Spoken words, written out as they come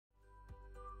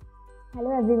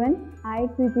Hello everyone, I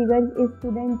Kriti is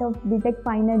student of BTech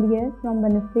final year from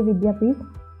Banasri Vidyapeeth.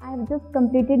 I have just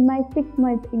completed my 6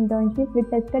 month internship with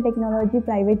Tesca Technology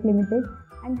Private Limited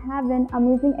and have an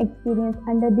amazing experience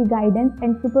under the guidance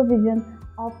and supervision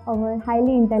of our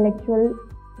highly intellectual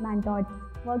mentors.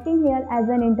 Working here as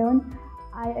an intern,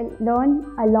 I learn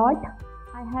a lot.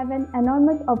 I have an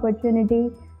enormous opportunity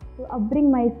to upbring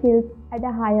my skills at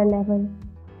a higher level.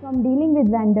 From dealing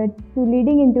with vendors to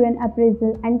leading into an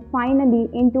appraisal and finally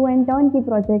into a turnkey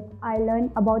project, I learned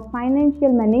about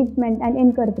financial management and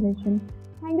incorporation.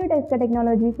 Thank you Tesca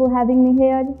Technology for having me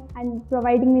here and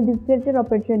providing me this greater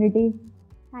opportunity.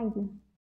 Thank you.